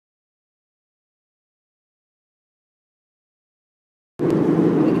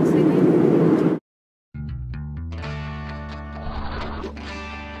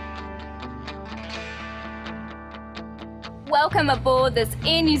welcome aboard this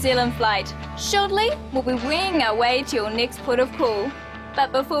Air New Zealand flight. Shortly, we'll be winging our way to your next port of call.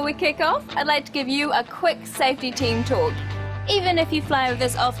 But before we kick off, I'd like to give you a quick safety team talk. Even if you fly with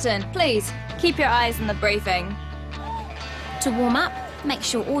us often, please keep your eyes on the briefing. To warm up, make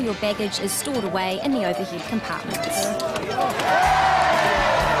sure all your baggage is stored away in the overhead compartments.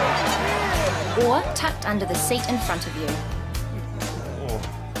 Or tucked under the seat in front of you.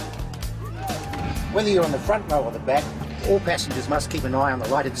 Whether you're on the front row or the back, all passengers must keep an eye on the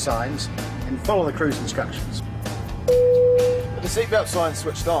lighted signs and follow the crew's instructions. With the seatbelt sign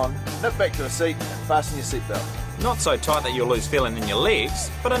switched on, nip back to the seat and fasten your seatbelt. Not so tight that you'll lose feeling in your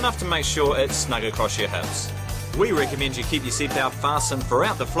legs, but enough to make sure it's snug across your hips. We recommend you keep your seatbelt fastened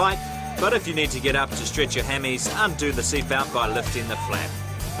throughout the flight, but if you need to get up to stretch your hammies, undo the seatbelt by lifting the flap.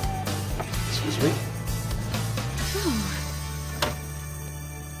 Excuse me.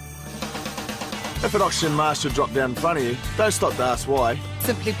 If an oxygen mask should drop down in front of you, don't stop to ask why.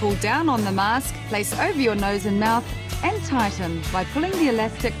 Simply pull down on the mask, place over your nose and mouth, and tighten by pulling the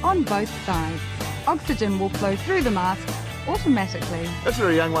elastic on both sides. Oxygen will flow through the mask automatically. If there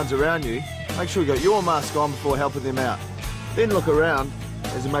are young ones around you, make sure you got your mask on before helping them out. Then look around,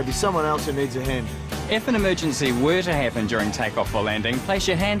 as there may be someone else who needs a hand. If an emergency were to happen during takeoff or landing, place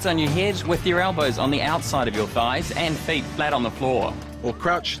your hands on your head with your elbows on the outside of your thighs and feet flat on the floor. Or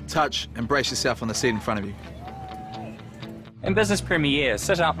crouch, touch and brace yourself on the seat in front of you. In Business Premier,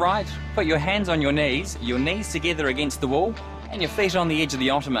 sit upright, put your hands on your knees together against the wall, and your feet on the edge of the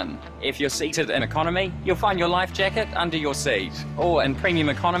ottoman. If you're seated in economy, you'll find your life jacket under your seat. Or in Premium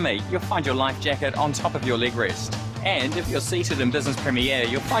Economy, you'll find your life jacket on top of your leg rest. And if you're seated in Business Premier,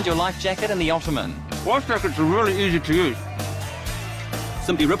 you'll find your life jacket in the ottoman. Life jackets are really easy to use.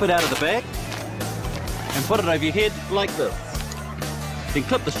 Simply rip it out of the bag and put it over your head like this. Then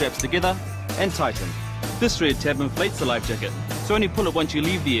clip the straps together and tighten. This red tab inflates the life jacket, so only pull it once you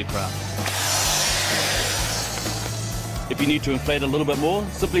leave the aircraft. If you need to inflate a little bit more,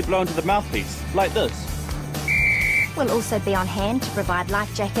 simply blow into the mouthpiece, like this. We'll also be on hand to provide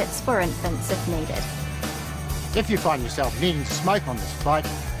life jackets for infants if needed. If you find yourself needing to smoke on this flight,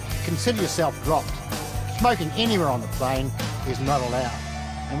 consider yourself dropped. Smoking anywhere on the plane is not allowed,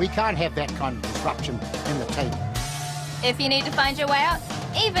 and we can't have that kind of disruption in the team. If you need to find your way out,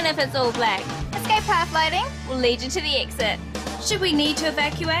 even if it's all black, escape path lighting will lead you to the exit. Should we need to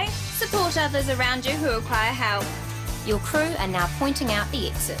evacuate, support others around you who require help. Your crew are now pointing out the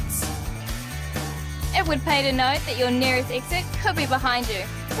exits. It would pay to note that your nearest exit could be behind you,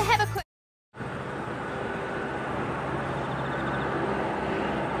 so have a quick...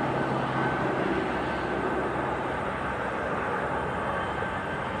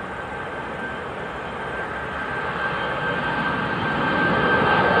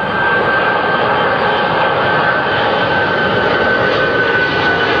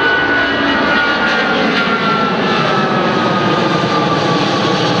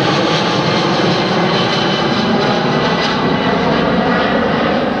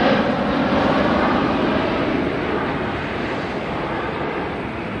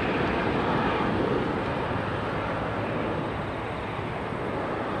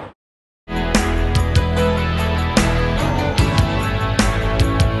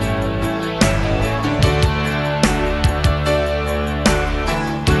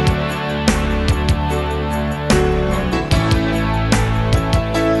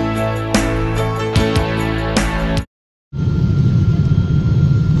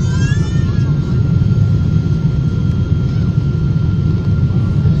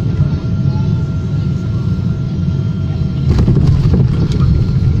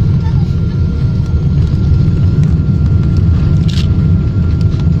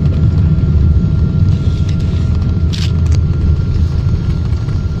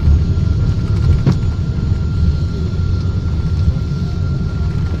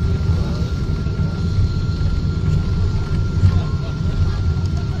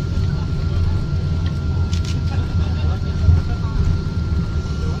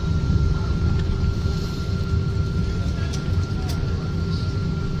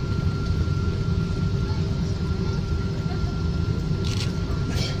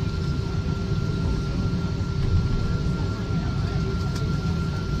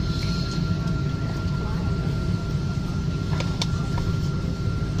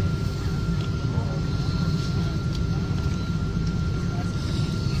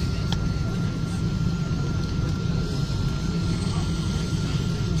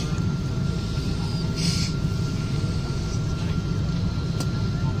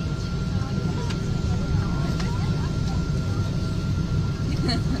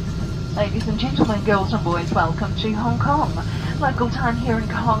 And girls and boys, welcome to Hong Kong. Local time here in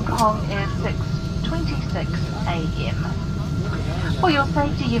Hong Kong is 6:26 a.m. For your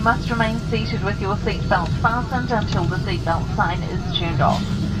safety, you must remain seated with your seatbelt fastened until the seatbelt sign is turned off.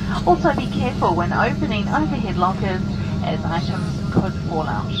 Also be careful when opening overhead lockers, as items could fall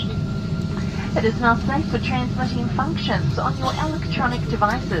out. It is now safe for transmitting functions on your electronic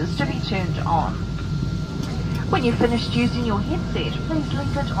devices to be turned on. When you've finished using your headset, please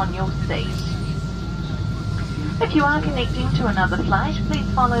leave it on your seat. If you are connecting to another flight, please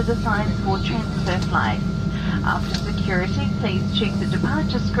follow the signs for transfer flights. After security, please check the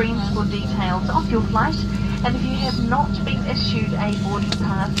departure screens for details of your flight, and if you have not been issued a boarding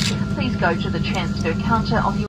pass, please go to the transfer counter of your